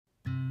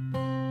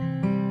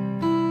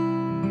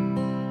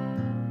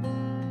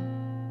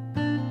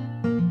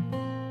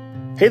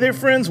Hey there,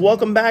 friends.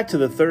 Welcome back to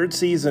the third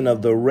season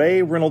of the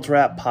Ray Reynolds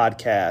Rap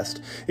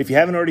Podcast. If you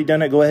haven't already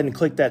done it, go ahead and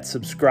click that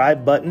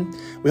subscribe button.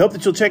 We hope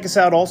that you'll check us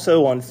out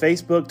also on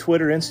Facebook,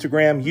 Twitter,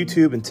 Instagram,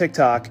 YouTube, and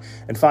TikTok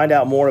and find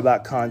out more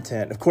about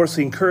content. Of course,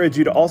 we encourage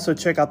you to also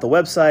check out the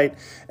website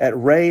at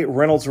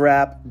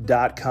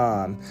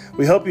rayreynoldsrap.com.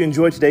 We hope you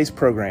enjoyed today's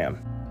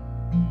program.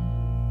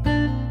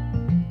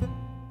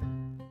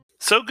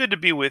 So good to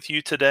be with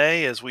you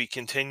today as we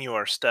continue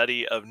our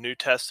study of New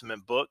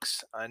Testament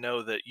books. I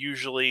know that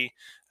usually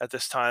at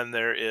this time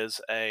there is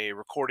a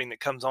recording that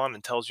comes on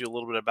and tells you a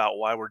little bit about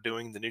why we're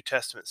doing the New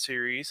Testament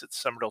series at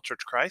Summerdale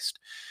Church Christ,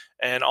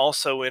 and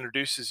also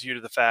introduces you to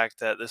the fact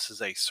that this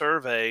is a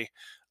survey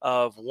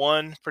of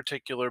one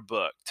particular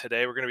book.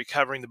 Today we're going to be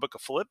covering the book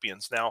of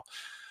Philippians. Now,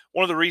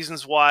 one of the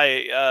reasons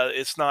why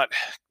it's not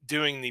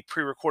doing the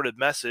pre-recorded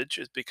message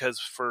is because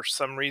for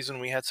some reason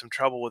we had some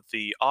trouble with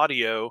the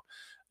audio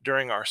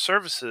during our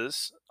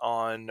services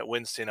on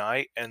Wednesday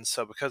night. And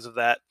so because of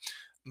that,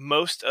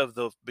 most of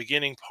the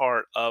beginning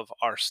part of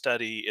our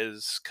study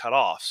is cut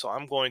off. So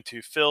I'm going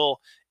to fill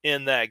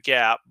in that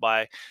gap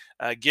by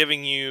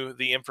giving you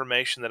the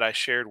information that I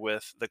shared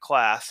with the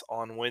class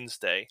on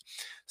Wednesday.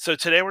 So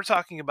today we're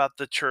talking about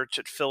the church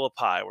at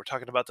Philippi. We're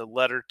talking about the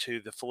letter to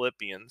the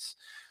Philippians.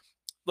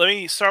 Let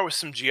me start with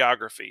some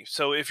geography.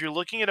 So if you're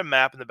looking at a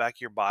map in the back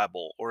of your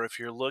Bible, or if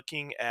you're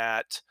looking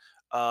at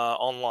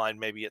online,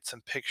 maybe at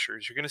some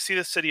pictures, you're going to see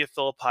the city of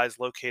Philippi is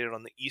located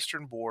on the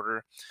eastern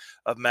border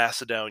of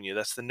Macedonia.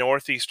 That's the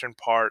northeastern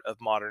part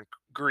of modern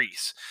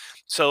Greece.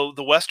 So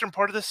the western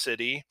part of the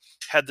city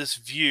had this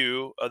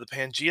view of the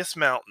Pangaeus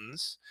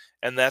Mountains,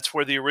 and that's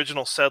where the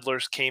original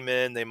settlers came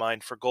in. They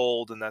mined for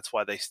gold, and that's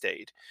why they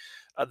stayed.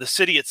 The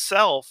city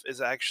itself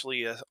is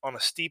actually on a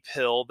steep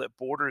hill that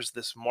borders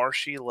this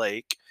marshy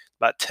lake,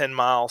 about 10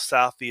 miles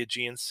south of the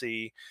Aegean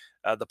Sea,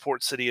 the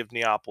port city of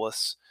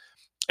Neapolis.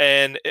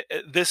 And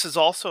this is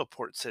also a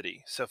port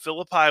city. So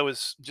Philippi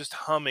was just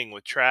humming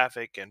with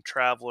traffic and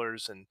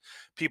travelers and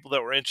people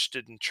that were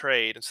interested in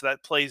trade. And so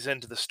that plays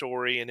into the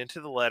story and into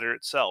the letter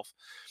itself.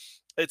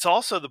 It's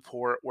also the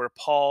port where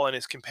Paul and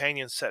his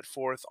companions set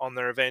forth on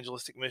their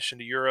evangelistic mission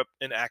to Europe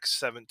in Acts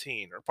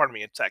 17, or pardon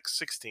me, it's Acts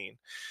 16.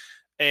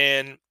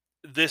 And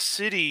this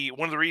city,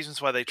 one of the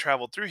reasons why they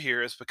traveled through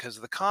here is because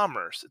of the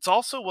commerce. It's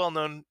also well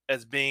known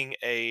as being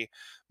a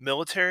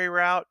military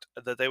route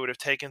that they would have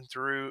taken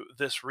through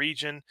this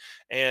region.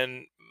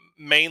 And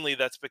mainly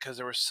that's because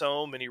there were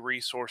so many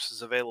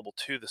resources available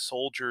to the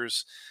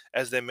soldiers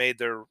as they made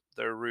their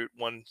route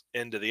one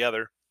end to the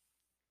other.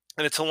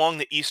 And it's along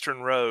the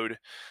eastern road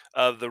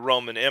of the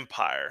Roman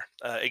Empire,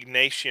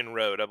 Ignatian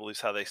Road, I believe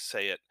is how they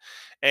say it.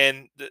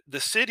 And the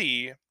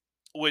city,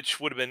 which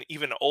would have been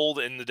even old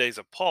in the days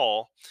of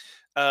Paul,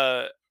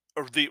 uh,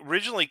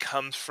 originally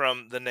comes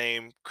from the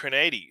name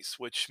Crenades,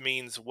 which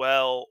means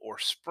well or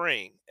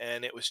spring,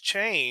 and it was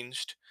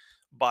changed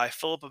by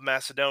Philip of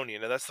Macedonia.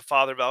 Now that's the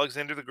father of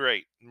Alexander the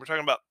Great. And we're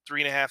talking about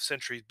 3.5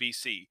 centuries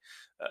BC.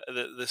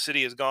 The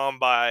city has gone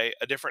by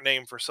a different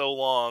name for so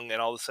long,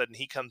 and all of a sudden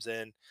he comes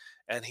in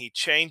and he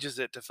changes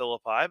it to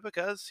Philippi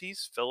because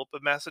he's Philip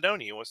of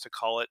Macedonia. He wants to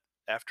call it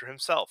after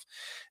himself.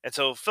 And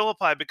so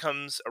Philippi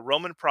becomes a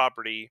Roman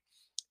property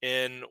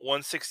in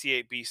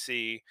 168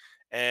 BC,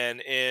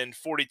 and in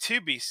 42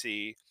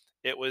 BC,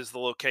 it was the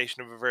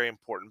location of a very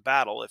important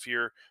battle. If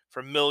you're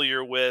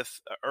familiar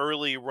with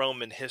early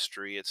Roman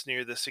history, it's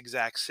near this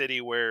exact city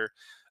where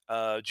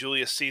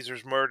Julius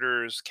Caesar's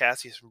murderers,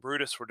 Cassius and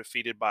Brutus, were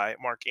defeated by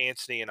Mark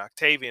Antony and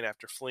Octavian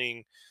after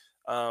fleeing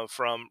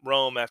from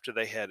Rome after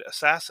they had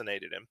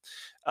assassinated him.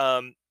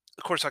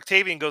 Of course,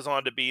 Octavian goes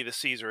on to be the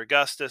Caesar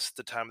Augustus at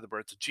the time of the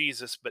birth of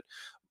Jesus, but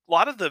a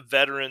lot of the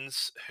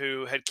veterans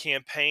who had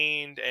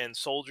campaigned and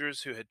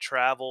soldiers who had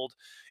traveled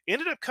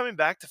ended up coming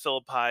back to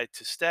Philippi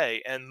to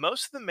stay. And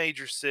most of the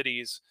major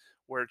cities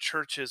where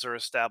churches are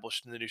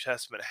established in the New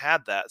Testament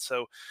had that.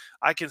 So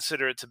I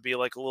consider it to be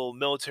like a little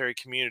military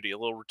community, a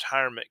little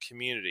retirement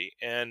community.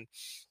 And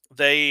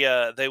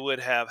they would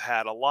have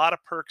had a lot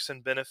of perks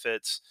and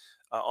benefits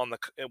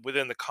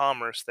within the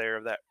commerce there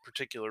of that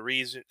particular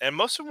region, and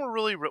most of them were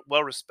really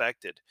well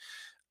respected.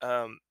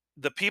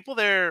 The people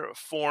there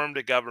formed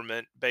a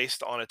government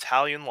based on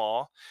Italian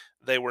law.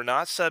 They were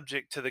not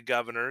subject to the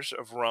governors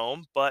of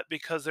Rome, but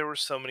because there were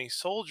so many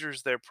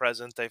soldiers there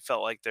present, they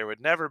felt like there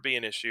would never be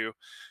an issue.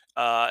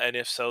 And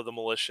if so, the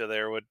militia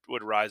there would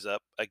rise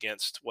up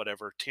against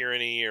whatever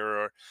tyranny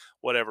or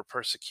whatever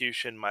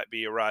persecution might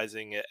be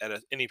arising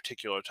at any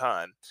particular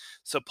time.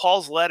 So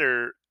Paul's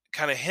letter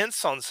kind of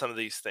hints on some of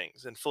these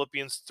things in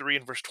Philippians 3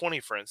 and verse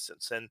 20, for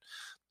instance. And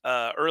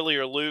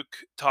earlier, Luke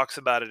talks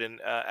about it in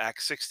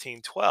Acts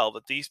 16:12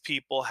 that these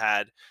people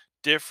had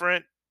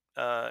different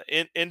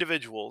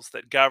individuals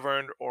that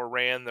governed or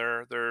ran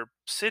their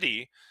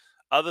city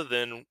other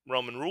than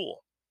Roman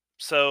rule.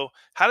 So,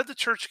 how did the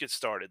church get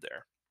started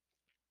there?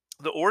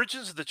 The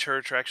origins of the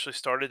church are actually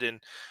started in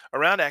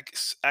around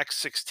Acts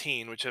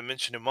 16, which I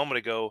mentioned a moment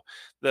ago.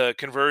 The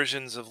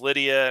conversions of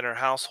Lydia and her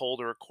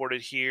household are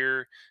recorded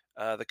here.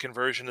 The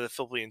conversion of the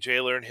Philippian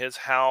jailer in his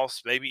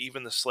house, maybe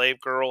even the slave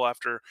girl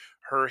after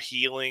her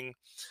healing.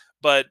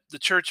 But the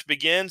church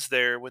begins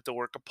there with the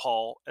work of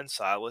Paul and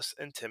Silas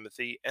and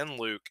Timothy and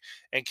Luke,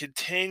 and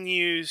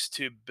continues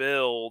to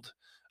build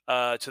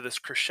to this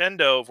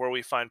crescendo of where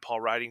we find Paul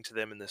writing to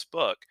them in this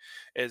book,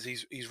 as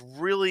he's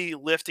really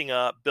lifting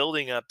up,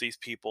 building up these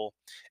people.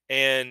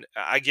 And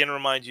I again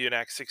remind you in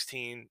Acts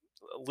 16,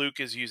 Luke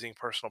is using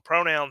personal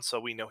pronouns, so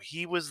we know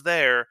he was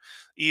there,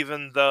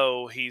 even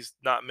though he's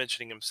not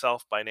mentioning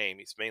himself by name.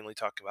 He's mainly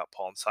talking about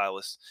Paul and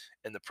Silas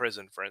in the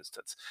prison, for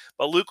instance.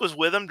 But Luke was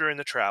with him during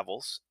the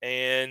travels,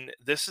 and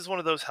this is one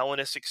of those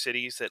Hellenistic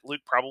cities that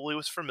Luke probably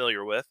was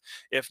familiar with.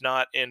 If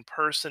not in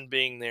person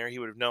being there, he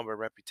would have known by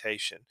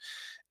reputation.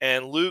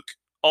 And Luke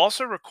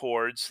also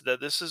records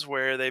that this is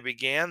where they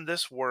began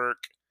this work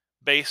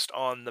based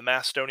on the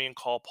Macedonian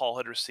call Paul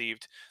had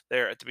received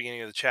there at the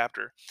beginning of the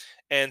chapter.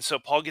 And so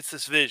Paul gets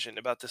this vision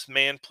about this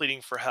man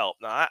pleading for help.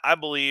 Now, I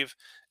believe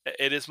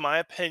it is my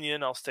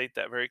opinion, I'll state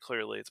that very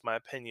clearly. It's my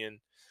opinion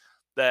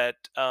that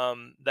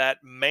that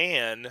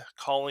man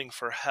calling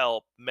for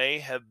help may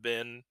have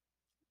been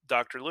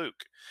Dr.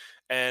 Luke.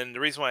 And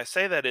the reason why I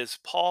say that is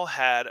Paul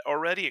had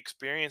already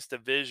experienced a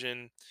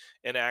vision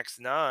in Acts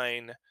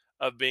 9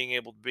 of being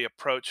able to be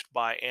approached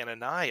by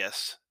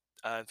Ananias.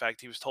 In fact,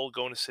 he was told,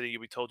 "Go in the city,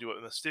 we told you what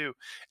we must do."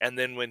 And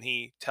then when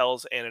he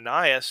tells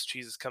Ananias,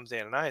 Jesus comes to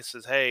Ananias,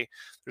 says, "Hey,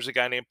 there's a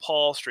guy named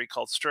Paul, street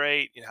called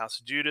Straight, in House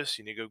of Judas.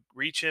 You need to go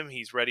reach him.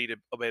 He's ready to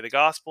obey the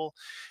gospel,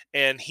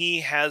 and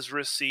he has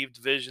received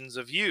visions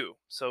of you."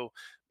 So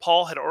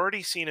Paul had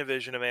already seen a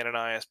vision of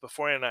Ananias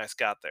before Ananias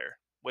got there,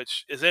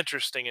 which is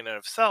interesting in and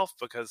of itself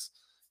because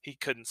he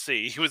couldn't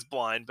see. He was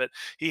blind, but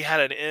he had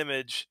an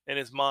image in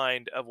his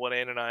mind of what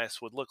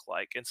Ananias would look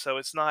like. And so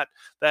it's not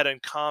that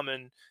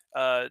uncommon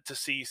to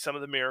see some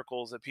of the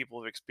miracles that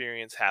people have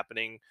experienced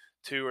happening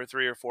two or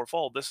three or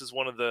fourfold. This is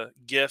one of the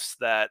gifts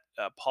that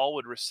Paul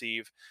would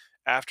receive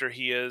after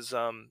he is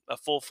a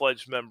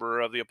full-fledged member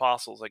of the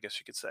apostles, I guess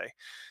you could say.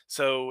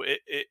 So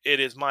it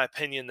is my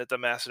opinion that the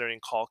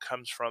Macedonian call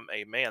comes from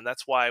a man.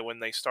 That's why when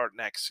they start in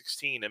Acts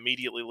 16,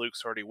 immediately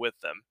Luke's already with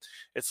them.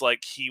 It's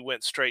like he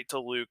went straight to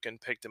Luke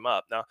and picked him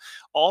up. Now,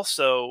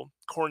 also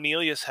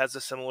Cornelius has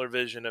a similar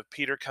vision of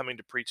Peter coming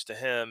to preach to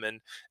him,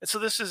 and so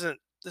this isn't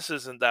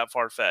that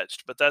far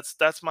fetched, but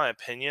that's my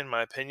opinion.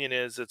 My opinion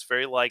is it's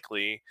very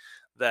likely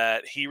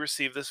that he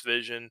received this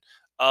vision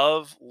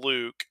of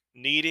Luke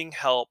needing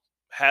help,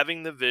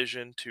 having the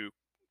vision to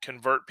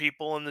convert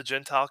people in the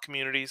Gentile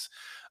communities,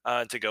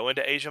 to go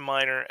into Asia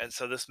Minor, and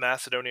so this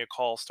Macedonia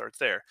call starts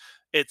there.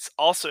 It's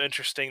also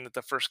interesting that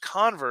the first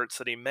converts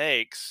that he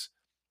makes,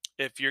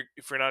 if you're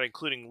not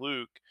including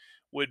Luke,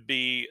 would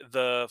be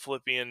the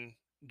Philippian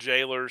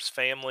jailer's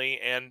family,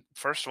 and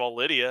first of all,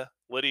 Lydia.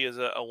 Lydia is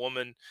a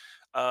woman,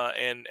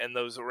 and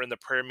those that were in the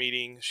prayer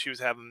meeting she was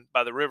having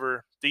by the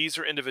river. These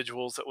are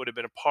individuals that would have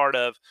been a part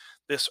of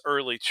this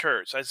early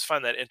church. I just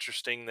find that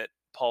interesting that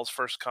Paul's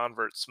first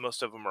converts,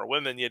 most of them are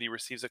women, yet he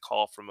receives a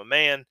call from a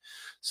man.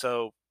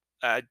 So,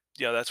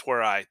 that's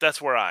where I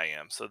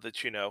am, so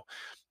that you know.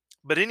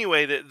 But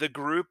anyway, the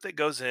group that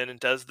goes in and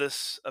does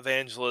this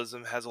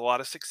evangelism has a lot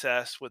of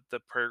success with the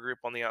prayer group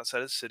on the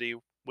outside of the city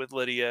with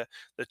Lydia.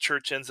 The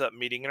church ends up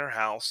meeting in her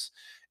house.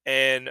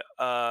 And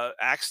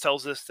Acts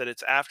tells us that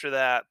it's after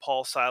that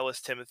Paul,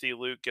 Silas, Timothy,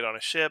 Luke get on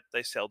a ship.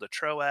 They sail to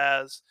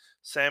Troas,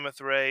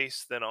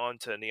 Samothrace, then on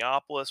to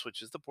Neapolis,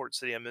 which is the port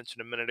city I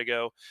mentioned a minute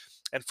ago.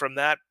 And from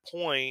that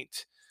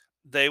point,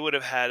 they would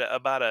have had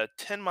about a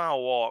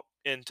 10-mile walk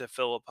into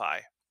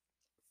Philippi.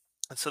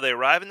 And so they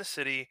arrive in the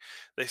city,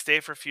 they stay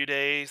for a few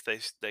days,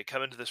 they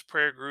come into this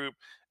prayer group.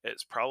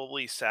 It's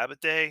probably Sabbath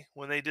day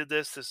when they did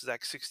this. This is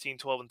Acts 16,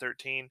 12, and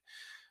 13.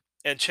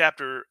 And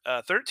chapter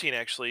 13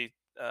 actually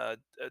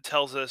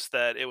tells us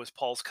that it was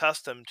Paul's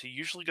custom to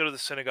usually go to the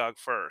synagogue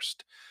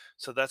first.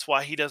 So that's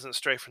why he doesn't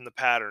stray from the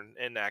pattern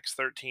in Acts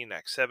 13,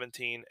 Acts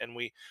 17, and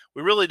we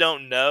really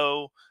don't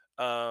know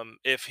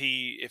if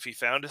he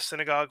found a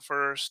synagogue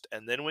first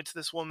and then went to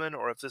this woman,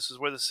 or if this is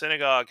where the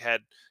synagogue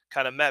had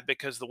kind of met,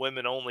 because the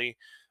women only.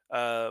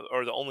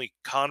 Or the only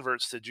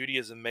converts to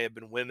Judaism may have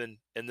been women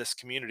in this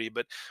community.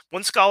 But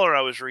one scholar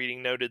I was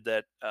reading noted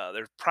that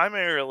there's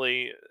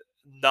primarily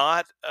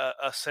not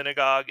a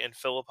synagogue in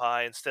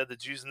Philippi. Instead, the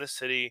Jews in this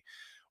city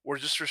were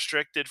just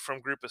restricted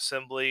from group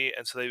assembly,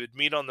 and so they would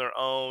meet on their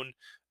own.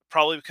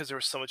 Probably because there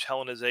was so much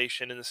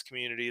Hellenization in this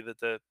community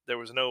that there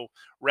was no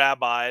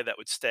rabbi that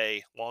would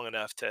stay long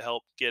enough to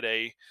help get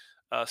a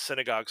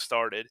synagogue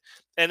started.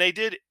 And they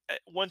did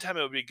one time.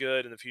 It would be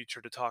good in the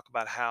future to talk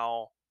about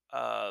how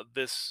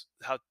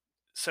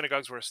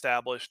synagogues were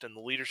established and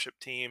the leadership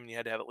team. You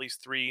had to have at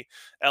least three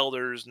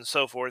elders and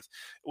so forth.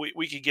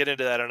 We could get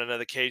into that on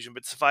another occasion,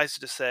 but suffice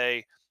it to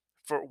say,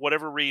 for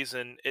whatever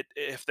reason,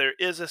 if there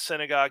is a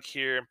synagogue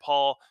here, and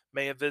Paul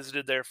may have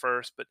visited there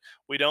first, but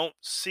we don't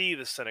see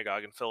the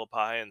synagogue in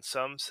Philippi, and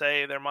some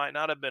say there might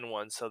not have been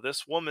one. So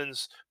this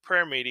woman's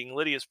prayer meeting,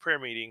 Lydia's prayer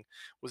meeting,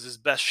 was his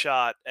best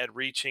shot at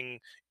reaching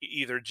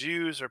either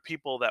Jews or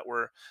people that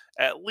were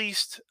at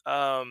least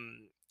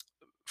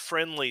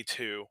friendly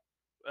to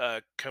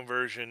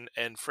conversion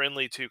and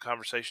friendly to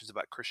conversations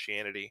about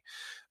Christianity.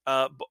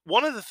 But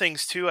one of the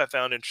things too I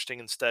found interesting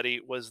in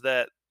study was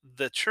that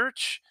the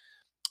church,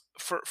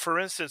 for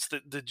instance,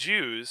 the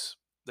Jews,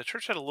 the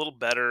church had a little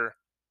better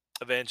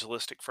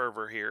evangelistic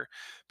fervor here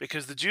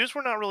because the Jews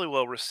were not really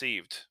well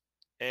received,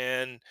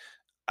 and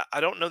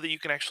I don't know that you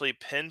can actually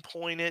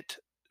pinpoint it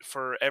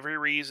for every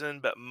reason,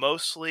 but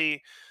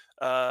mostly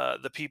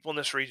the people in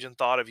this region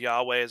thought of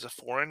Yahweh as a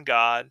foreign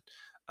god.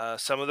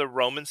 Some of the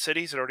Roman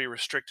cities had already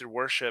restricted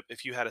worship.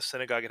 If you had a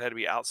synagogue, it had to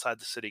be outside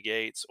the city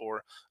gates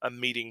or a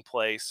meeting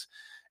place.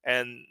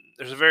 And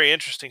there's a very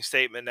interesting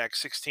statement in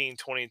Acts 16,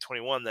 20, and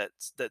 21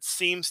 that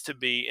seems to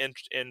be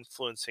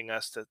influencing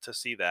us to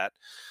see that.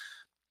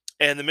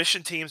 And the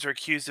mission teams are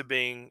accused of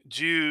being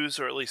Jews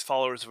or at least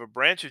followers of a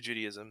branch of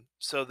Judaism.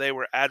 So they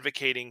were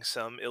advocating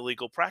some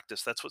illegal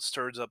practice. That's what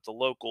stirs up the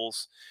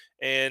locals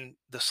and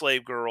the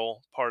slave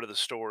girl part of the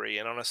story.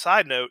 And on a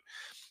side note,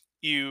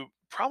 you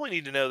probably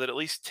need to know that at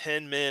least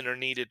 10 men are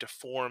needed to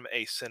form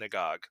a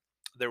synagogue.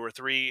 There were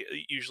three.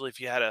 Usually, if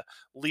you had a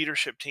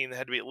leadership team, there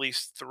had to be at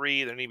least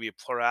three. There need to be a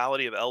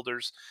plurality of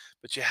elders,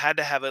 but you had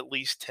to have at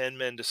least 10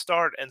 men to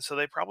start. And so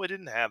they probably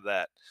didn't have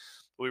that.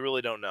 We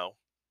really don't know.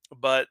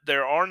 But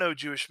there are no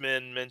Jewish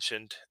men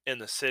mentioned in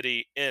the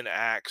city in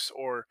Acts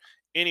or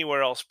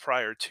anywhere else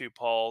prior to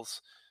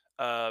Paul's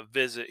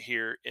visit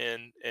here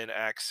in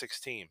Acts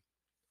 16.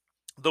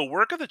 The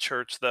work of the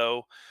church,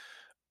 though,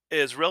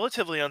 is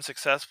relatively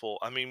unsuccessful.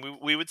 I mean,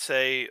 we would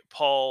say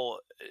Paul,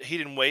 he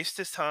didn't waste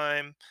his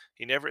time.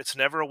 It's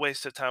never a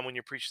waste of time when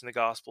you're preaching the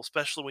gospel,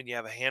 especially when you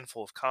have a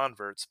handful of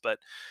converts, but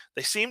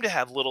they seem to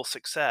have little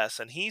success.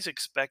 And he's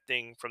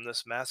expecting from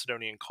this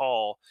Macedonian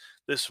call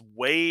this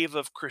wave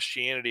of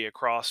Christianity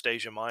across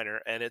Asia Minor.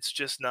 And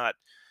it's not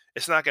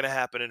going to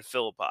happen in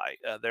Philippi.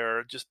 There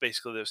are just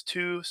basically those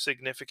two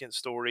significant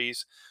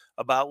stories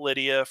about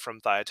Lydia from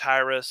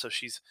Thyatira. So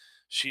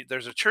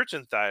there's a church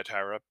in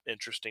Thyatira,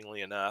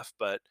 interestingly enough,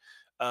 but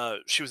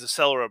she was a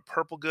seller of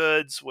purple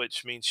goods,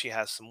 which means she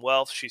has some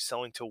wealth. She's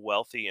selling to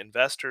wealthy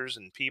investors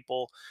and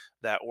people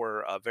that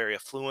were very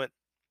affluent,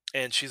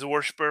 and she's a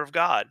worshiper of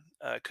God.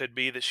 Could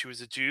be that she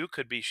was a Jew,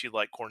 could be she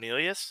like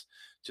Cornelius,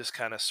 just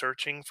kind of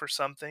searching for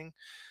something.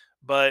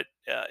 But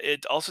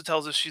it also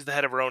tells us she's the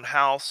head of her own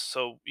house,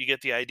 so you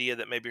get the idea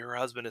that maybe her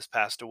husband has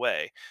passed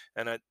away,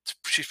 and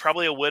she's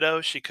probably a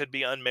widow. She could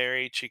be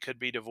unmarried, she could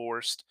be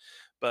divorced,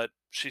 but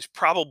she's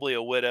probably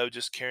a widow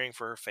just caring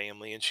for her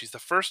family. And she's the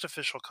first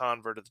official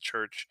convert of the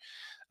church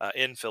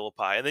in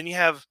Philippi. And then you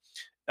have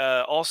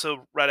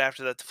also right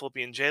after that the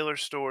Philippian jailer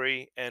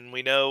story, and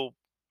we know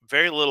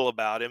very little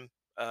about him.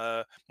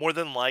 More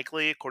than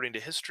likely, according to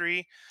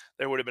history,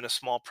 there would have been a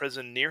small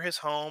prison near his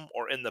home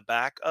or in the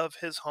back of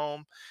his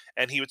home,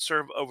 and he would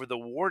serve over the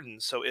warden.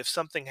 So if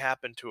something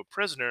happened to a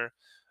prisoner,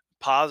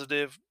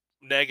 positive,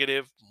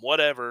 negative,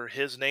 whatever,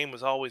 his name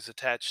was always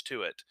attached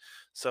to it.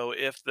 So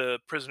if the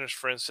prisoners,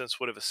 for instance,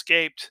 would have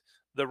escaped,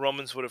 the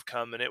Romans would have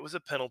come, and it was a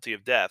penalty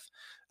of death.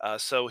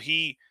 So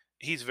he's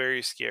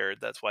very scared.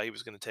 That's why he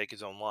was going to take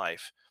his own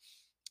life.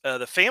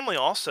 The family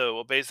also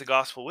obeys the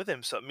gospel with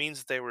him, so it means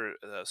that they were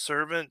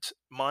servant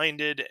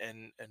minded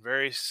and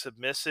very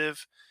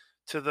submissive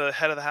to the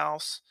head of the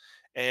house,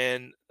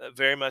 and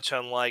very much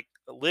unlike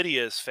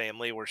Lydia's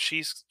family, where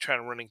she's trying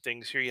to running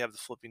things. Here you have the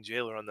Philippian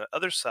jailer on the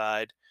other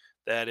side.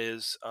 That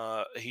is,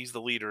 he's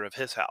the leader of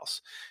his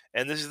house,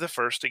 and this is the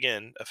first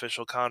again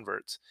official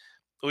converts.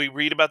 We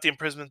read about the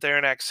imprisonment there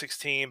in Acts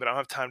 16, but I don't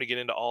have time to get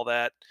into all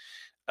that.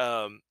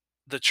 um,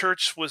 the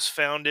church was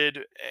founded,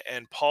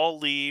 and Paul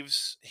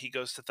leaves. He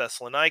goes to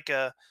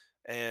Thessalonica,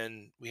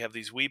 and we have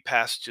these wee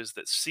passages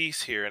that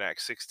cease here in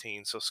Acts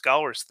 16. So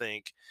scholars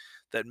think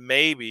that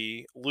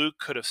maybe Luke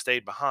could have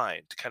stayed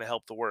behind to kind of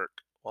help the work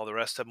while the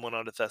rest of them went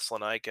on to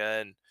Thessalonica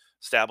and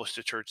established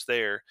a church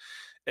there.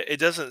 It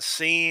doesn't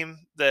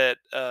seem that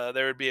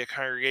there would be a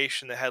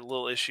congregation that had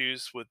little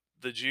issues with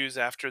the Jews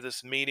after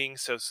this meeting.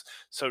 So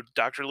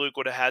Dr. Luke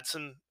would have had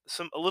some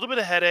a little bit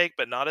of headache,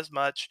 but not as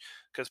much,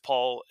 because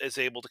Paul is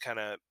able to kind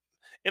of,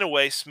 in a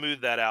way,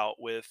 smooth that out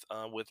with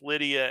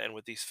Lydia and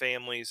with these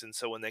families. And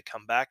so when they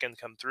come back and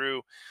come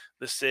through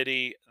the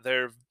city,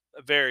 they're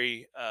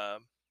very.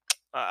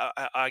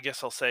 I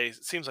guess I'll say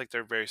it seems like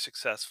they're very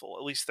successful.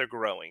 At least they're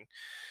growing,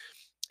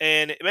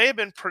 and it may have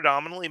been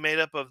predominantly made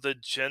up of the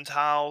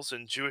Gentiles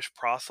and Jewish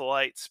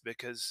proselytes,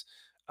 because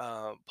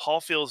Paul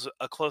feels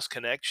a close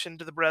connection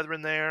to the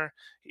brethren there.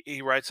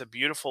 He writes a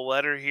beautiful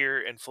letter here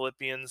in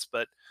Philippians,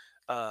 but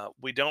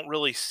we don't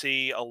really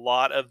see a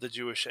lot of the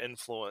Jewish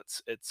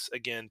influence. It's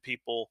again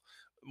people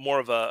more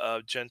of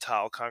a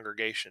Gentile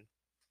congregation.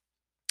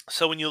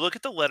 So when you look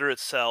at the letter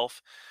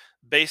itself,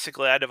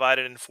 basically I divide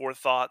it in four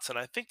thoughts, and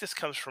I think this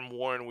comes from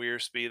Warren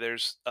Wiersbe.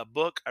 There's a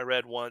book I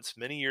read once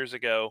many years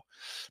ago.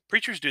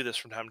 Preachers do this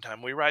from time to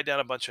time. We write down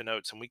a bunch of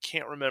notes and we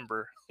can't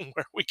remember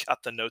where we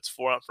got the notes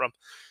from.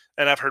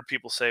 And I've heard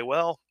people say,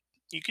 "Well,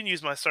 you can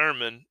use my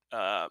sermon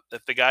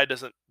if the guy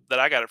doesn't that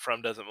I got it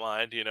from doesn't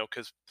mind,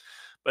 because."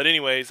 But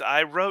anyways,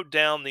 I wrote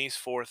down these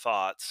four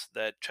thoughts.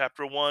 That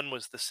chapter one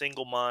was the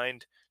single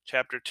mind.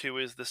 Chapter two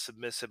is the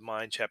submissive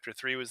mind. Chapter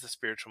three was the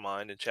spiritual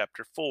mind, and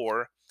chapter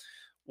four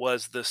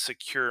was the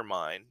secure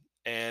mind.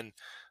 And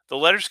the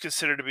letter's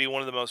considered to be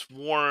one of the most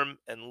warm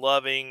and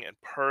loving and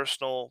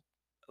personal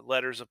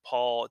letters of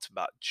Paul. It's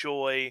about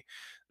joy.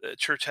 The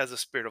church has a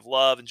spirit of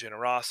love and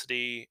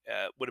generosity.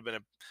 Would have been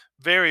a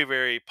very,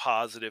 very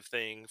positive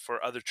thing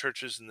for other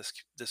churches in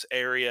this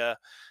area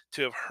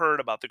to have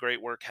heard about the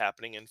great work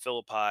happening in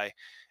Philippi.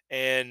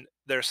 And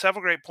there are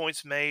several great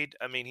points made.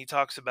 I mean, he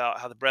talks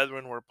about how the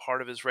brethren were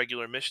part of his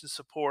regular mission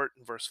support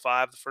in verse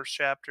 5, the first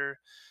chapter.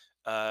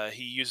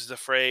 He uses the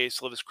phrase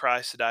 "to live as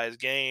Christ, to die as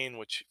gain,"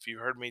 which, if you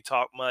heard me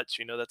talk much,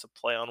 you know that's a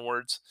play on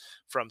words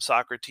from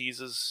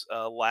Socrates'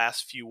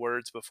 last few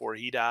words before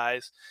he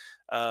dies,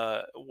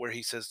 where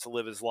he says to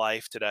live as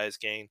life, to die as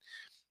gain.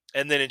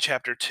 And then in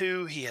chapter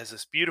two, he has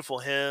this beautiful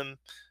hymn.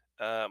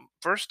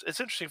 First,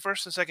 it's interesting.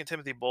 First and Second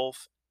Timothy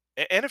both,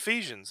 and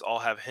Ephesians all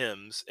have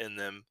hymns in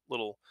them,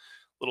 little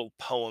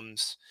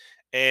poems.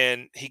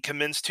 And he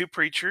commends two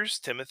preachers,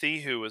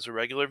 Timothy, who was a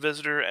regular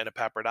visitor, and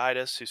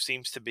Epaphroditus, who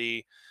seems to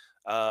be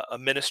a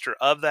minister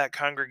of that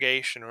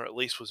congregation, or at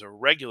least was a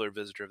regular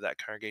visitor of that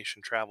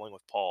congregation, traveling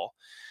with Paul.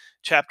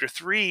 Chapter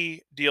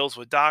three deals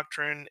with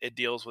doctrine. It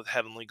deals with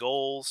heavenly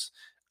goals.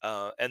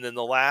 And then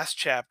the last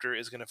chapter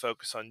is going to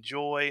focus on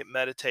joy,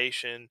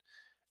 meditation,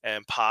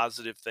 and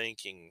positive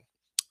thinking.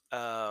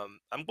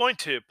 I'm going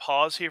to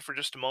pause here for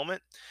just a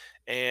moment,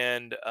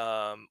 and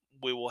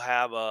we will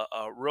have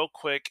a real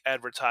quick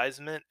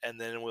advertisement, and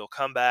then we'll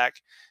come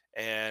back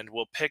and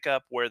we'll pick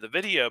up where the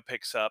video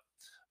picks up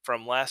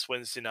from last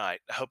Wednesday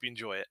night. I hope you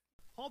enjoy it.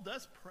 Paul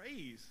does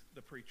praise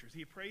the preachers.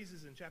 He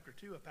praises in chapter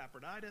 2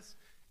 Epaphroditus.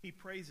 He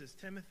praises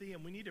Timothy,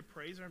 and we need to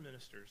praise our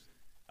ministers.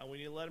 We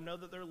need to let them know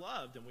that they're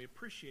loved, and we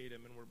appreciate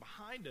them, and we're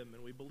behind them,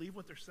 and we believe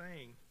what they're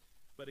saying.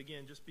 But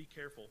again, just be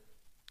careful.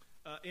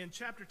 In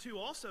chapter 2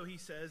 also, he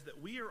says that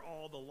we are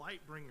all the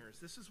light bringers.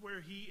 This is where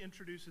he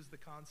introduces the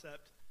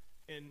concept.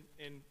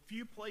 In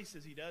few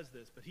places he does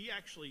this, but he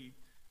actually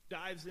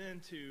dives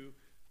into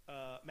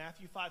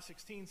Matthew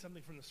 5:16,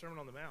 something from the Sermon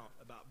on the Mount,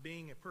 about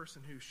being a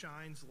person who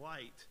shines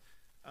light.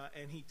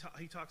 And he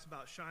talks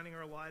about shining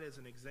our light as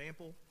an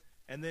example.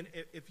 And then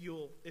if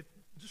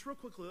just real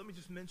quickly, let me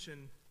just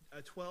mention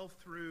 12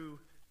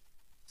 through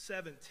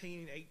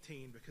 17,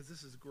 18, because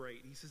this is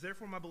great. He says,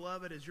 "Therefore, my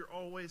beloved, as you're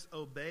always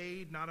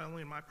obeyed, not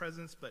only in my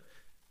presence, but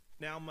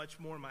now much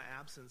more in my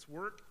absence,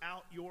 work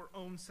out your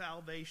own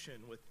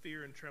salvation with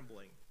fear and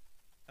trembling.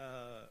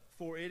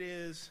 For it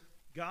is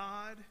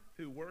God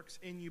who works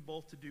in you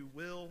both to do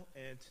will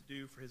and to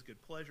do for his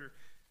good pleasure.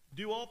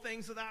 Do all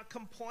things without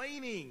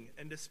complaining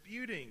and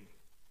disputing."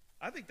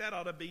 I think that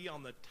ought to be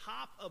on the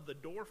top of the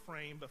door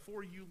frame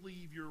before you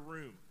leave your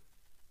room.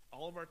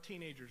 All of our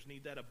teenagers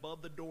need that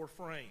above the door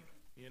frame,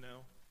 you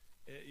know.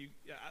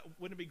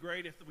 Wouldn't it be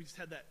great if we just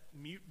had that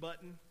mute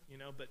button, you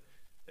know, but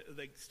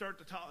they start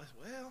to talk,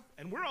 well,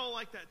 and we're all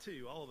like that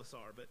too, all of us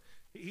are. But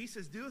he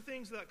says, do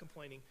things without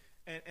complaining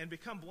and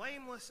become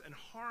blameless and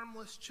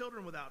harmless,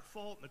 children without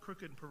fault in a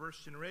crooked and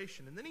perverse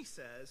generation. And then he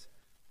says,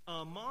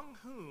 among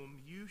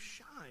whom you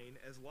shine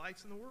as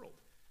lights in the world.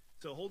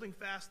 So holding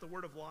fast the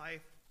word of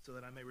life, so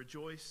that I may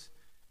rejoice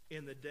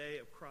in the day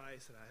of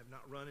Christ, and I have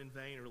not run in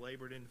vain or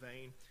labored in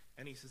vain.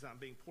 And he says, I'm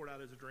being poured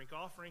out as a drink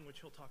offering, which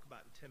he'll talk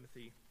about in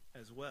Timothy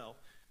as well.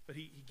 But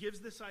he gives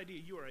this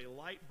idea: you are a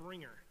light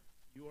bringer.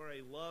 You are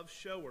a love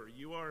shower.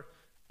 You are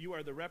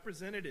the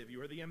representative.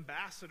 You are the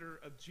ambassador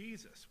of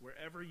Jesus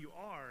wherever you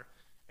are.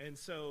 And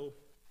so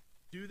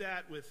do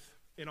that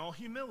in all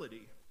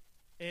humility.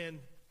 And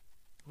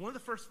one of the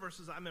first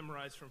verses I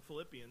memorized from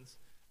Philippians,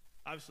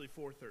 obviously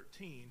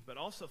 4:13, but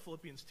also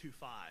Philippians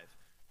 2:5.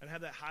 And I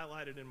have that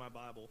highlighted in my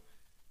Bible.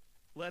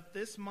 Let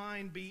this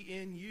mind be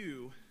in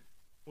you,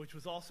 which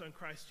was also in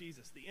Christ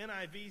Jesus. The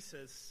NIV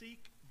says,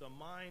 seek the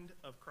mind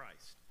of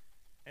Christ.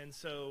 And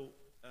so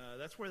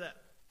that's where that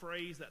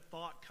phrase, that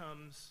thought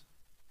comes.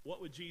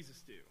 What would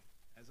Jesus do?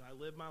 As I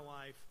live my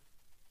life,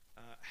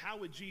 how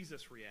would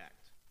Jesus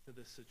react to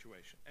this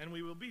situation? And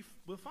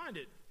we'll find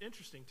it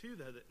interesting, too,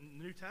 that in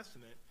the New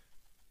Testament,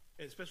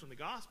 especially in the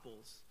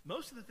Gospels,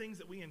 most of the things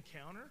that we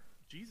encounter,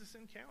 Jesus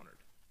encountered.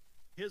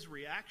 His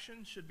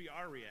reaction should be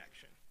our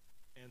reaction.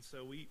 And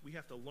so we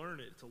have to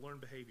learn it. It's a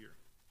learned behavior.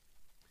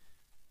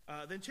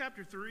 Then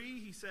chapter 3,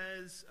 he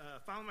says,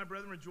 finally, my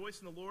brethren, rejoice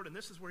in the Lord. And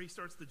this is where he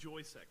starts the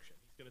joy section.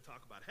 He's going to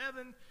talk about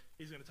heaven.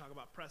 He's going to talk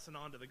about pressing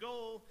on to the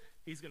goal.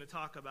 He's going to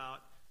talk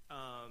about,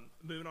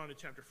 moving on to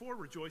chapter 4,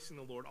 rejoicing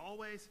in the Lord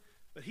always.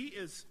 But he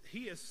is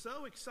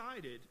so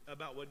excited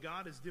about what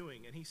God is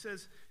doing. And he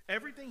says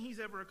everything he's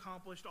ever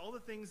accomplished, all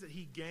the things that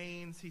he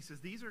gains, he says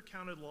these are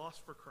counted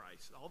loss for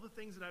Christ, all the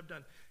things that I've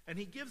done. And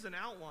he gives an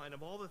outline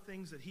of all the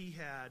things that he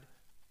had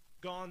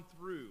gone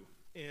through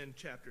in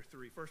chapter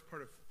 3, first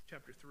part of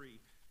chapter 3.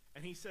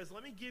 And he says,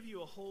 let me give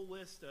you a whole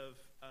list of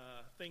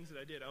things that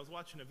I did. I was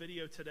watching a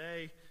video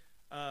today,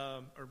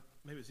 or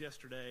maybe it was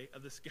yesterday,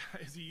 of this guy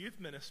as a youth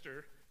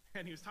minister,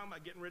 and he was talking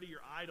about getting rid of your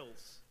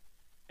idols.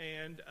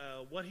 And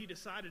what he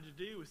decided to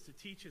do was to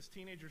teach his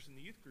teenagers in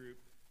the youth group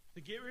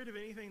to get rid of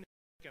anything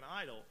like an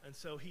idol. And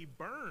so he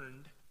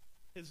burned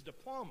his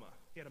diploma.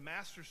 He had a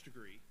master's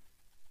degree.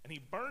 And he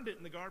burned it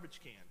in the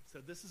garbage can.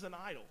 Said, this is an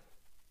idol.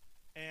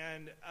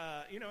 And,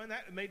 and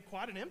that made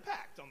quite an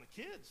impact on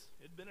the kids.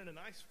 It had been in a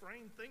nice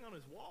framed thing on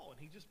his wall, and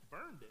he just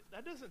burned it.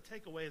 That doesn't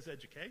take away his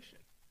education.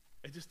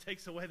 It just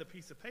takes away the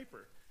piece of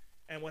paper.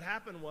 And what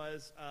happened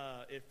was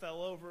it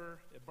fell over,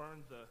 it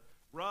burned the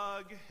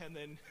rug, and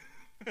then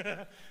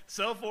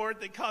so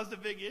forth. It caused a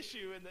big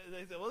issue, and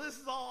they said, well, this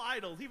is all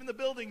idols. Even the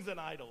building's an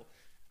idol.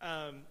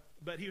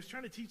 But he was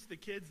trying to teach the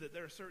kids that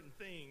there are certain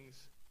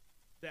things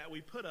that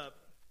we put up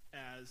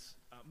as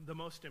the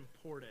most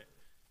important.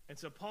 And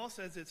so Paul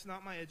says, it's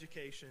not my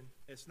education.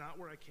 It's not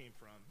where I came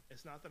from.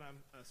 It's not that I'm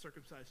a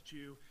circumcised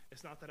Jew.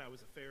 It's not that I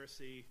was a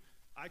Pharisee.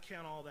 I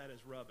count all that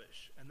as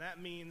rubbish. And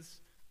that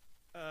means,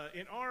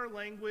 in our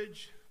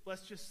language,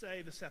 let's just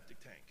say the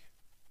septic tank.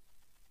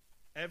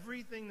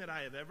 Everything that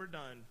I have ever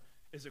done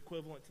is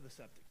equivalent to the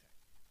septic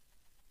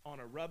tank. On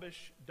a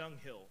rubbish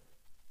dunghill.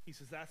 He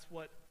says, that's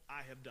what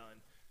I have done.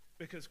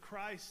 Because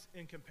Christ,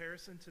 in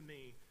comparison to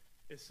me,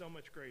 is so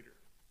much greater.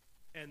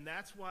 And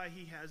that's why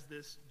he has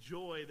this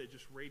joy that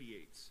just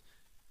radiates.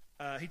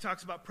 He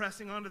talks about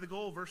pressing on to the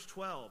goal, verse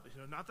 12.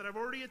 Not that I've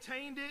already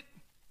attained it,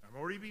 I'm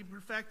already being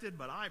perfected,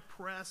 but I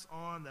press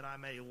on that I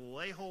may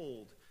lay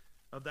hold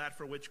of that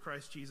for which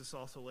Christ Jesus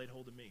also laid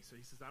hold of me. So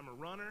he says, I'm a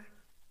runner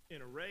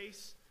in a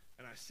race,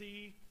 and I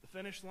see the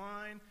finish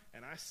line,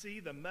 and I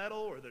see the medal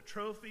or the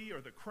trophy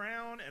or the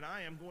crown, and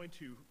I'm going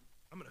to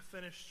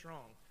finish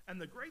strong. And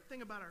the great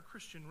thing about our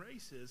Christian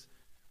race is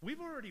we've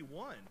already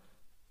won.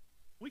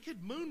 We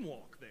could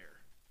moonwalk there,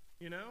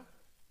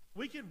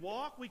 We could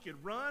walk, we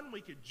could run,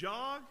 we could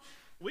jog,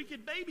 we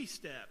could baby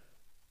step.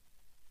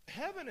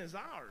 Heaven is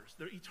ours.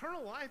 The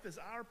eternal life is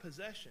our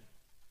possession.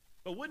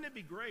 But wouldn't it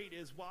be great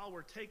is while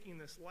we're taking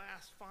this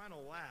last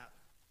final lap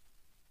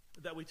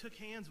that we took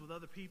hands with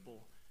other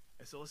people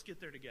and so let's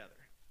get there together.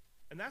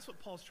 And that's what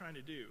Paul's trying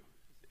to do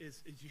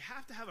is you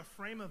have to have a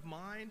frame of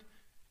mind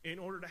in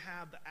order to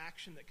have the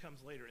action that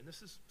comes later. And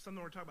this is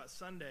something we're talking about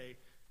Sunday,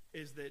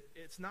 is that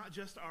it's not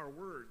just our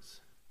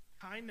words.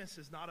 Kindness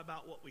is not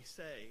about what we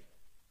say.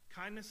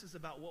 Kindness is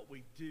about what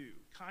we do.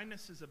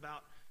 Kindness is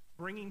about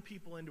bringing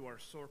people into our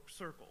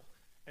circle.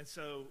 And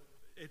so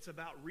it's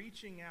about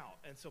reaching out.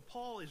 And so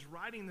Paul is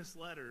writing this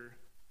letter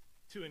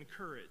to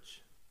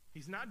encourage.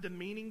 He's not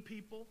demeaning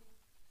people.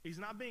 He's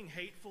not being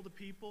hateful to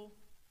people.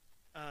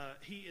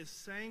 He is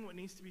saying what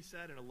needs to be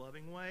said in a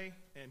loving way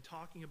and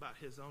talking about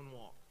his own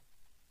walk.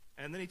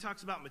 And then he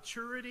talks about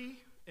maturity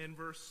in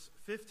verse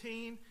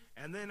 15,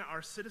 and then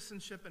our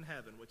citizenship in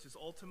heaven, which is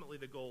ultimately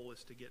the goal,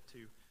 is to get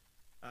to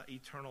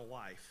eternal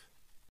life.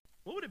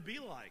 What would it be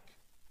like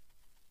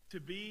to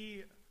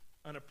be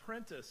an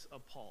apprentice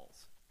of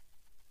Paul's?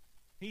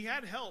 He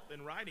had help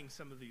in writing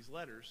some of these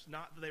letters,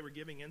 not that they were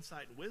giving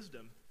insight and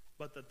wisdom,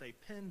 but that they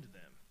penned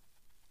them.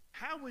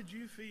 How would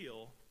you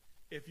feel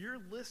if you're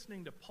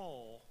listening to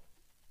Paul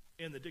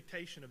in the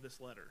dictation of this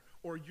letter,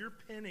 or you're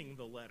penning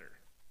the letter?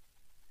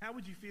 How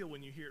would you feel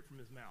when you hear it from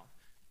his mouth?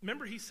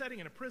 Remember, he's sitting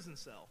in a prison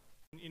cell.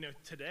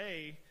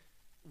 Today,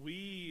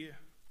 we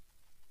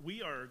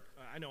are,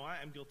 I know I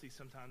am guilty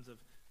sometimes of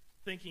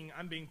thinking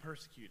I'm being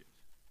persecuted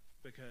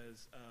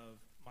because of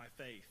my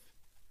faith,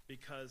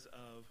 because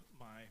of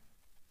my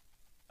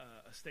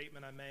a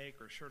statement I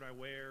make or a shirt I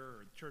wear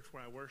or the church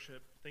where I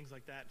worship, things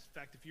like that. In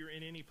fact, if you're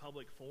in any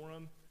public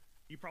forum,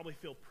 you probably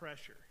feel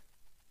pressure.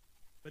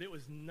 But it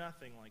was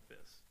nothing like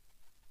this.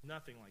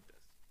 Nothing like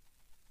this.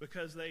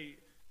 Because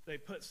they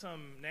put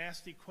some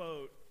nasty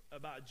quote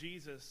about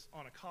Jesus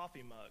on a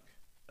coffee mug.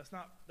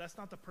 That's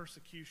not the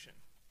persecution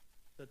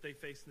that they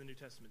faced in the New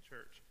Testament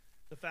church.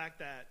 The fact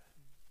that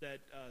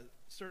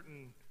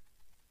certain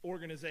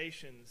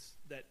organizations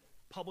that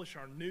publish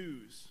our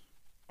news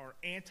are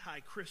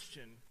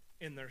anti-Christian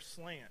in their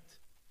slant.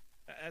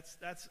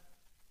 That's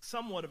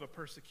somewhat of a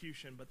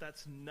persecution, but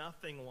that's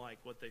nothing like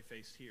what they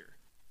faced here.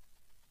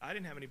 I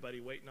didn't have anybody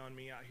waiting on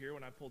me out here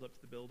when I pulled up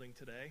to the building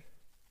today.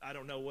 I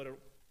don't know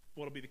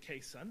what'll be the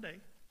case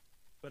Sunday,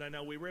 but I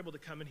know we were able to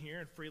come in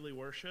here and freely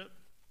worship.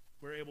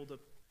 We're able to,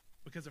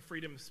 because of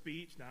freedom of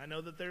speech. Now, I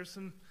know that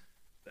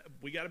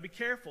we got to be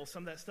careful.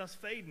 Some of that stuff's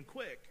fading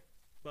quick,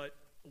 but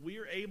we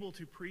are able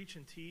to preach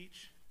and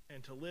teach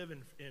and to live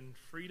in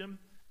freedom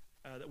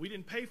that we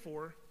didn't pay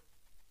for.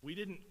 We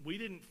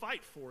didn't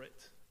fight for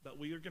it, but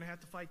we are going to have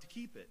to fight to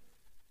keep it.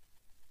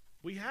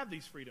 We have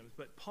these freedoms,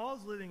 but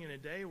Paul's living in a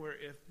day where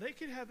if they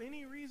could have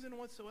any reason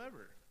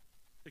whatsoever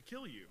to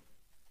kill you,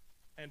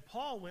 And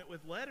Paul went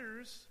with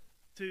letters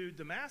to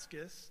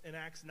Damascus in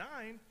Acts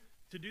 9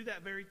 to do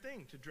that very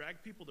thing, to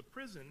drag people to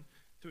prison,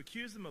 to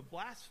accuse them of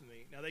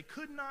blasphemy. Now, they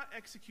could not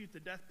execute the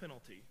death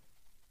penalty.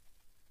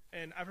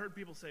 And I've heard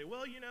people say,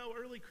 well,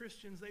 early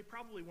Christians, they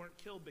probably weren't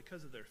killed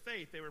because of their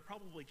faith. They were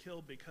probably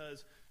killed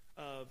because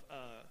of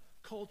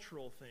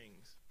cultural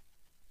things.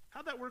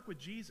 How'd that work with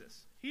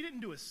Jesus? He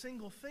didn't do a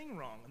single thing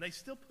wrong, and they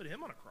still put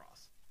him on a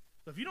cross.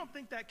 So if you don't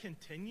think that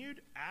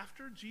continued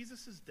after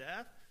Jesus'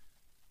 death,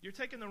 you're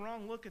taking the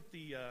wrong look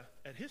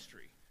at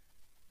history.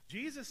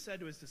 Jesus said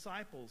to his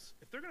disciples,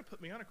 if they're going to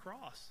put me on a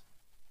cross,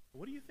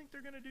 what do you think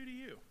they're going to do to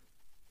you?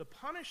 The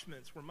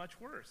punishments were much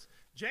worse.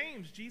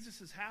 James,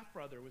 Jesus'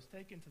 half-brother, was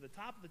taken to the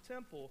top of the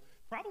temple,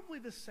 probably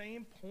the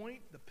same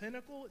point, the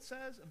pinnacle, it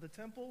says, of the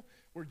temple,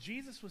 where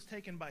Jesus was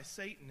taken by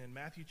Satan in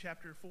Matthew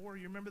chapter 4.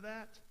 You remember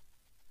that?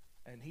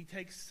 And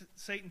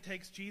Satan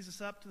takes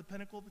Jesus up to the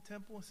pinnacle of the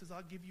temple and says,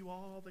 I'll give you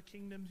all the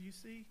kingdoms you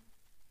see.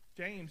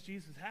 James,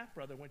 Jesus'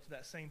 half-brother, went to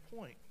that same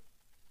point.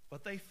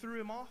 But they threw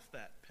him off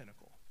that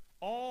pinnacle,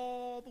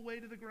 all the way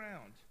to the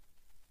ground.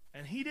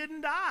 And he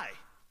didn't die.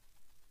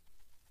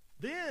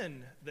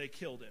 Then they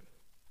killed him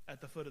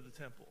at the foot of the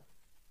temple.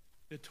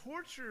 The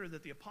torture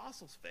that the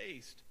apostles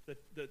faced,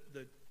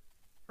 the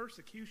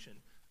persecution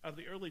of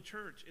the early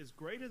church, is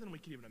greater than we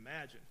can even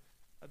imagine.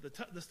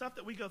 The stuff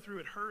that we go through,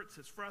 it hurts,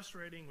 it's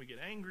frustrating, we get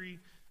angry,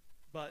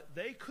 but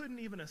they couldn't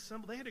even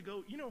assemble. They had to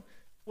go,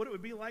 what it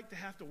would be like to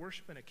have to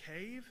worship in a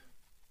cave?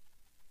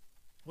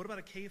 What about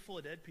a cave full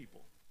of dead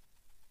people?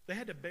 They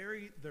had to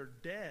bury their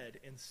dead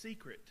in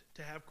secret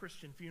to have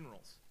Christian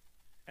funerals.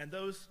 And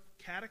those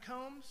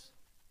catacombs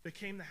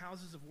became the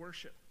houses of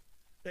worship.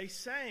 They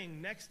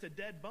sang next to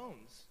dead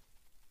bones.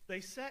 They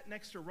sat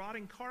next to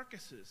rotting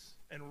carcasses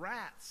and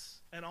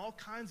rats and all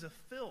kinds of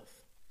filth.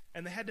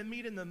 And they had to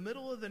meet in the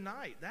middle of the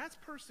night. That's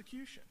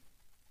persecution.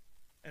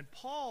 And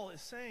Paul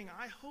is saying,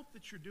 I hope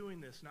that you're doing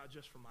this not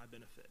just for my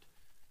benefit.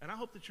 And I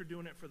hope that you're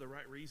doing it for the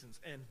right reasons.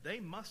 And they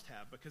must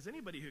have, because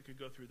anybody who could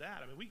go through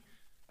that.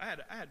 I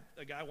had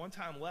a guy one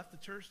time left the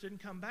church, didn't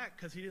come back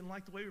because he didn't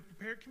like the way we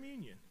prepared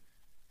communion.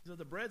 So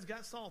the bread's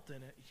got salt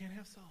in it. You can't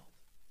have salt.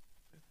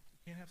 You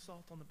can't have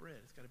salt on the bread.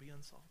 It's got to be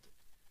unsalted.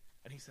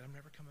 And he said, I'm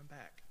never coming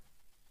back.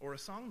 Or a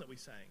song that we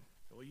sang.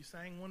 Well, you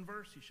sang one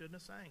verse you shouldn't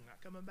have sang.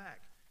 Not coming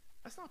back.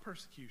 That's not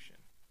persecution.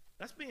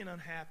 That's being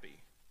unhappy.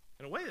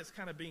 In a way, that's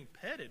kind of being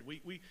petted.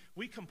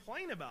 We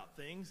complain about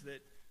things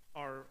that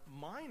are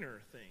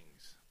minor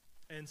things.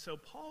 And so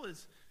Paul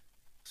is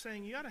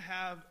saying you got to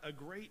have a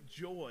great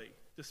joy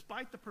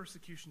despite the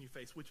persecution you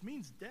face, which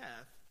means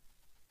death,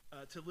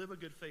 to live a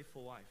good,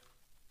 faithful life.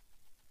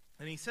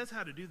 And he says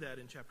how to do that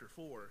in chapter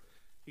 4.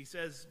 He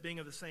says, being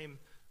of the same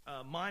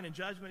mind and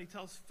judgment, he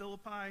tells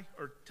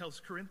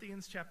tells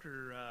Corinthians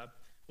chapter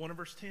 1 and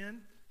verse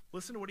 10.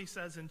 Listen to what he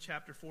says in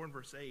chapter 4 and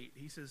verse 8.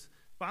 He says,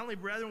 finally,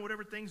 brethren,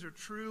 whatever things are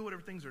true,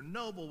 whatever things are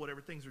noble,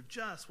 whatever things are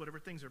just, whatever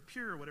things are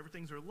pure, whatever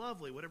things are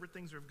lovely, whatever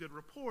things are of good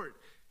report,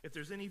 if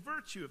there's any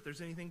virtue, if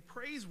there's anything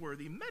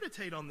praiseworthy,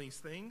 meditate on these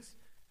things.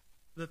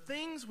 The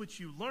things which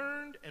you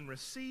learned and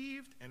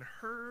received and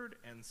heard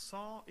and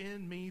saw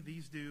in me,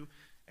 these do,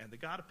 and the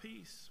God of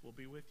peace will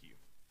be with you.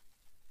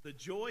 The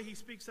joy he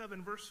speaks of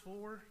in verse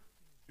 4,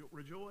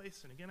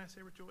 rejoice, and again I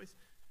say rejoice,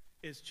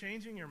 is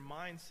changing your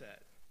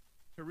mindset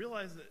to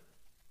realize that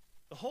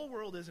the whole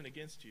world isn't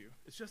against you.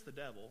 It's just the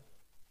devil,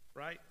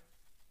 right?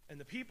 And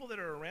the people that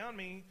are around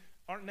me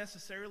aren't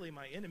necessarily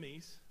my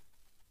enemies,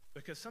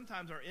 because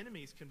sometimes our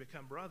enemies can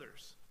become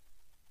brothers.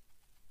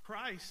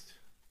 Christ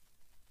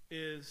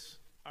is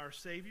our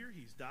Savior.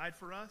 He's died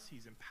for us.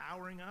 He's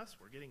empowering us.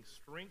 We're getting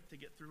strength to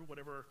get through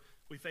whatever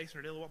we face in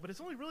our daily walk. But it's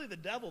only really the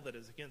devil that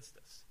is against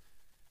us.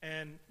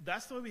 And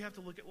that's the way we have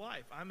to look at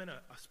life. I'm in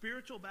a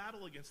spiritual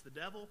battle against the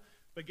devil,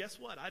 but guess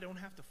what? I don't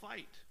have to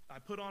fight. I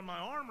put on my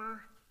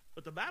armor,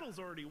 but the battle's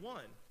already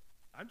won.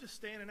 I'm just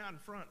standing out in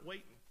front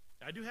waiting.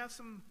 I do have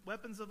some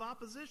weapons of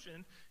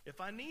opposition if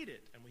I need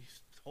it, and we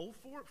hold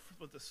forth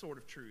with the sword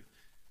of truth.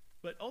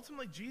 But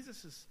ultimately,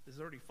 Jesus has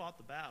already fought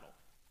the battle.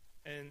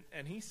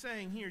 And he's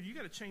saying here, you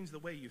got to change the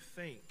way you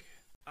think.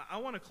 I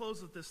want to close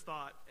with this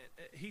thought.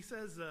 He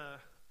says,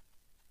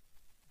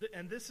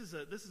 and this is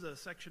a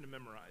section to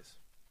memorize,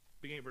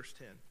 beginning of verse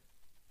 10.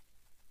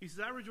 He says,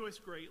 I rejoice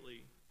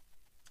greatly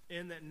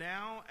in that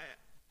now at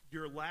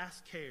your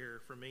last care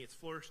for me, it's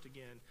flourished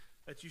again,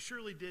 that you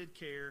surely did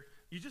care,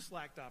 you just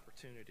lacked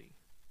opportunity.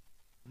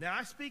 Now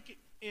I speak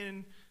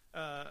in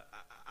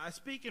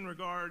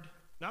regard,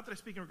 not that I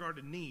speak in regard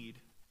to need,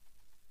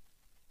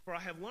 for I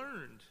have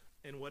learned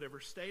in whatever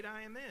state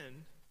I am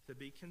in to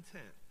be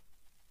content.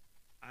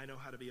 I know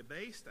how to be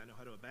abased, I know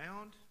how to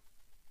abound.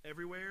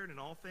 Everywhere and in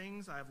all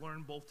things I have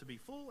learned both to be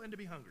full and to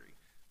be hungry,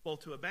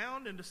 both to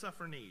abound and to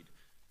suffer need.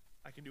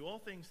 I can do all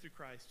things through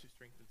Christ who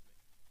strengthens me.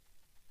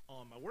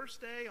 On my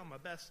worst day, on my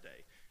best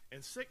day.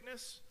 In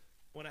sickness,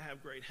 when I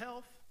have great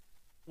health,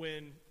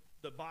 when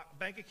the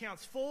bank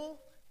account's full,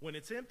 when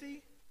it's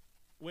empty,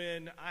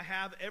 when I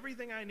have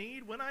everything I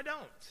need, when I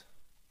don't.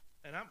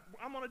 And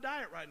I'm on a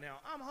diet right now.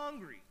 I'm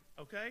hungry,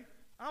 okay?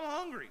 I'm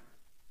hungry.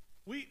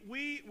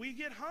 We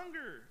get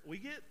hunger. We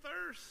get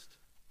thirst.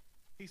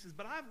 He says,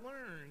 but I've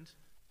learned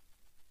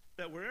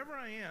that wherever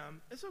I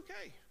am, it's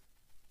okay.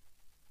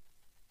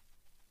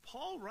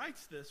 Paul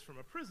writes this from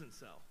a prison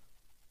cell.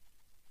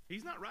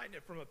 He's not writing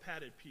it from a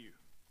padded pew.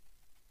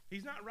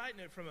 He's not writing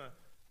it from a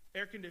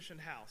air-conditioned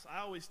house. I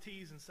always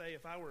tease and say,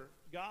 if I were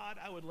God,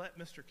 I would let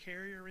Mr.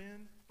 Carrier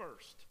in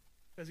first,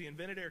 because he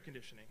invented air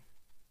conditioning.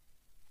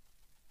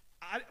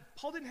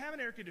 Paul didn't have an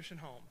air-conditioned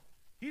home.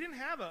 He didn't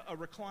have a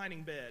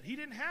reclining bed. He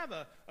didn't have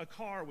a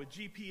car with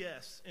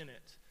GPS in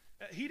it.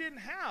 He didn't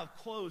have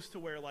clothes to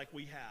wear like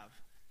we have.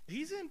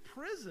 He's in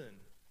prison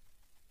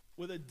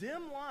with a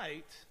dim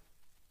light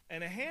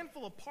and a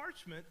handful of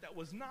parchment that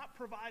was not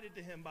provided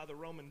to him by the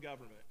Roman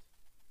government.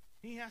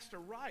 He has to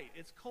write,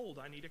 it's cold,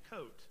 I need a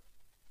coat.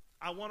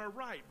 I want to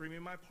write, bring me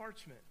my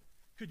parchment.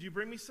 Could you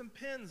bring me some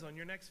pens on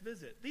your next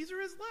visit? These are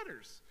his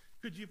letters.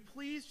 Could you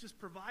please just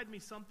provide me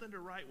something to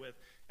write with?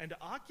 And to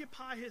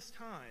occupy his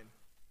time,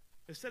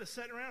 instead of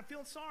sitting around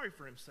feeling sorry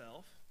for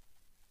himself,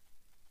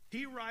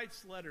 he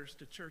writes letters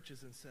to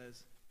churches and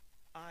says,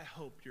 I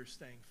hope you're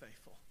staying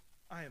faithful.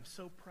 I am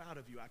so proud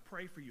of you. I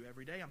pray for you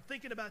every day. I'm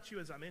thinking about you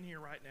as I'm in here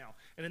right now.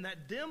 And in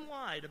that dim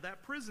light of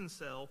that prison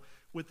cell,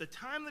 with the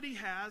time that he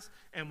has,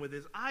 and with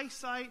his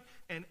eyesight,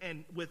 and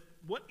with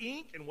what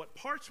ink and what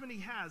parchment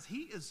he has,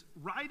 he is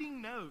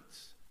writing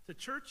notes to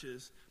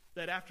churches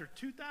that after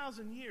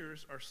 2,000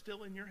 years are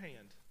still in your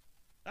hand.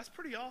 That's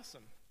pretty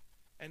awesome.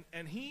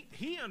 And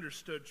he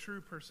understood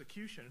true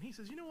persecution. And he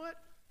says, you know what?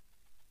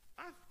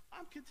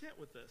 I'm content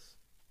with this.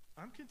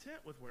 I'm content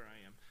with where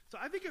I am. So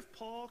I think if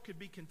Paul could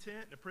be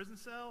content in a prison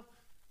cell,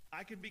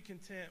 I could be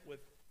content with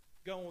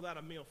going without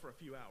a meal for a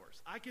few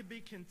hours. I could be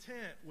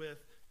content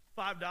with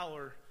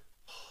 $5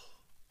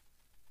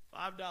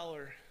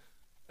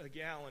 a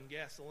gallon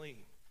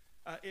gasoline.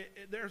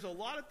 There's a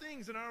lot of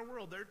things in our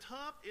world. They're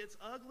tough. It's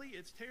ugly.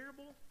 It's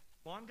terrible.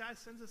 Lawn guy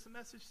sends us a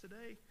message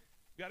today.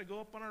 We've got to go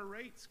up on our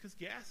rates because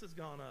gas has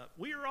gone up.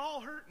 We are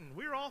all hurting.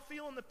 We're all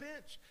feeling the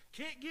pinch.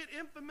 Can't get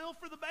Enfamil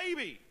for the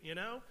baby, you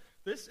know.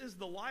 This is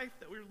the life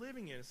that we're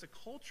living in. It's a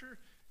culture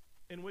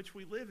in which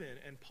we live in.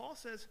 And Paul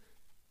says,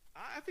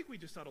 I think we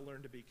just ought to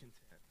learn to be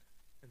content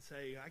and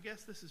say, I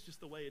guess this is just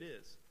the way it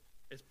is.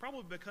 It's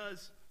probably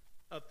because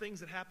of things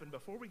that happened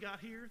before we got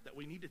here that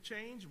we need to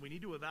change and we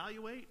need to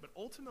evaluate. But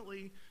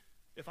ultimately,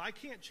 if I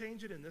can't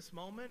change it in this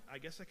moment, I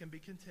guess I can be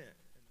content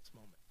in this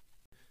moment.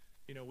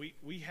 You know,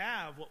 we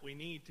have what we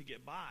need to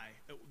get by.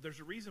 There's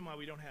a reason why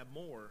we don't have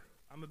more.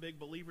 I'm a big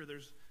believer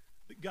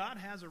God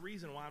has a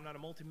reason why I'm not a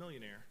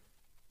multimillionaire.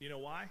 You know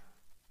why?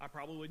 I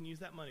probably wouldn't use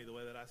that money the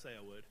way that I say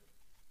I would.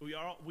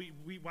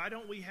 Why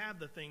don't we have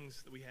the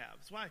things that we have?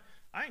 That's why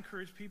I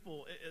encourage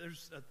people,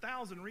 there's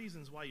 1,000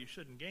 reasons why you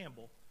shouldn't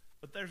gamble,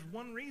 but there's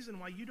one reason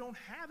why you don't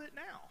have it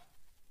now,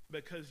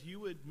 because you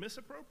would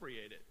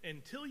misappropriate it.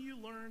 Until you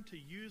learn to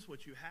use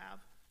what you have,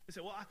 they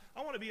say, well,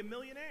 I want to be a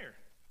millionaire.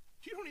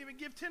 You don't even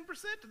give 10%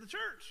 to the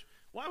church.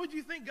 Why would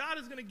you think God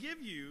is going to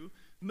give you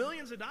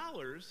millions of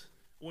dollars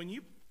when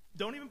you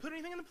don't even put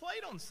anything on the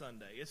plate on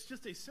Sunday? It's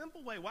just a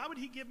simple way. Why would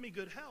he give me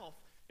good health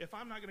if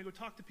I'm not going to go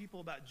talk to people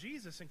about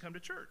Jesus and come to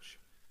church?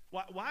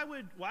 Why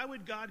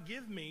would God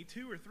give me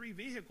 2 or 3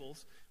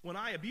 vehicles when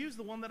I abuse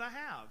the one that I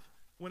have?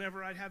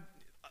 Whenever I have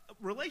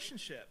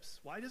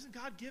relationships, why doesn't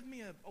God give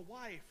me a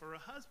wife or a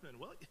husband?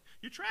 Well,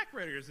 your track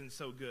record isn't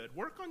so good.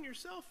 Work on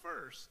yourself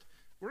first.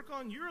 Work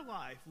on your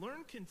life.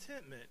 Learn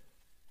contentment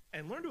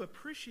and learn to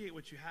appreciate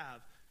what you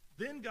have.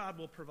 Then God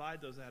will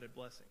provide those added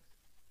blessings.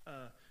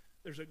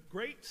 There's a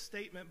great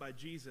statement by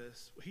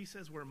Jesus. He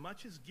says, where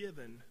much is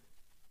given,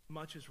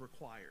 much is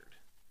required.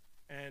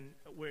 And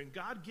when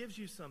God gives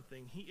you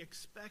something, he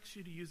expects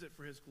you to use it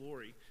for his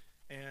glory.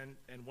 And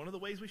one of the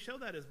ways we show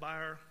that is by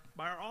our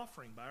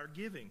offering, by our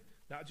giving.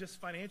 Not just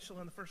financial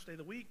on the first day of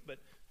the week, but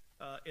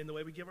in the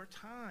way we give our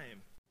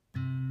time.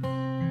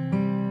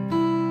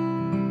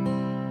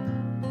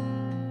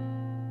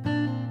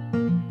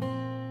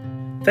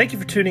 Thank you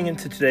for tuning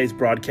into today's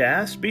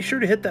broadcast. Be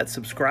sure to hit that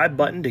subscribe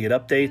button to get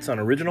updates on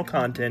original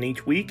content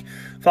each week.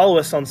 Follow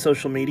us on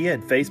social media at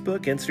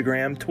Facebook,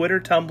 Instagram, Twitter,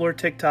 Tumblr,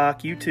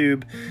 TikTok,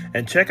 YouTube,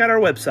 and check out our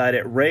website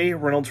at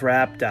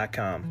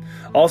rayreynoldsrap.com.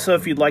 Also,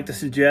 if you'd like to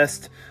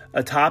suggest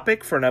a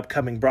topic for an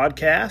upcoming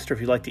broadcast, or if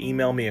you'd like to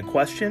email me a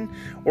question,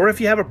 or if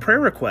you have a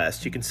prayer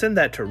request, you can send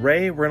that to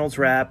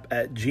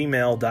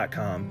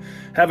rayreynoldsrap@gmail.com.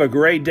 Have a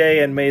great day,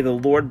 and may the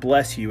Lord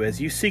bless you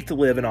as you seek to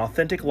live an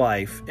authentic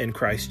life in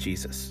Christ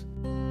Jesus.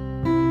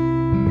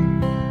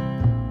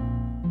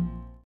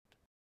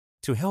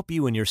 To help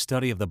you in your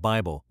study of the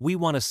Bible, we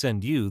want to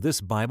send you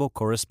this Bible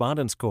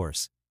correspondence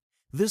course.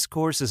 This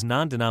course is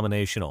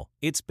non-denominational.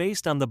 It's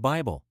based on the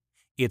Bible.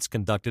 It's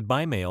conducted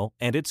by mail,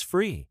 and it's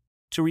free.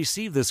 To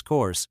receive this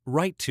course,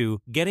 write to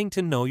Getting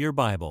to Know Your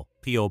Bible,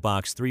 P.O.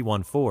 Box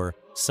 314,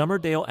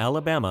 Summerdale,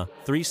 Alabama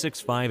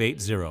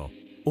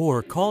 36580,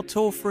 or call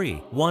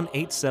toll-free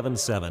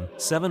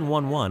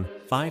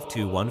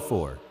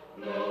 1-877-711-5214.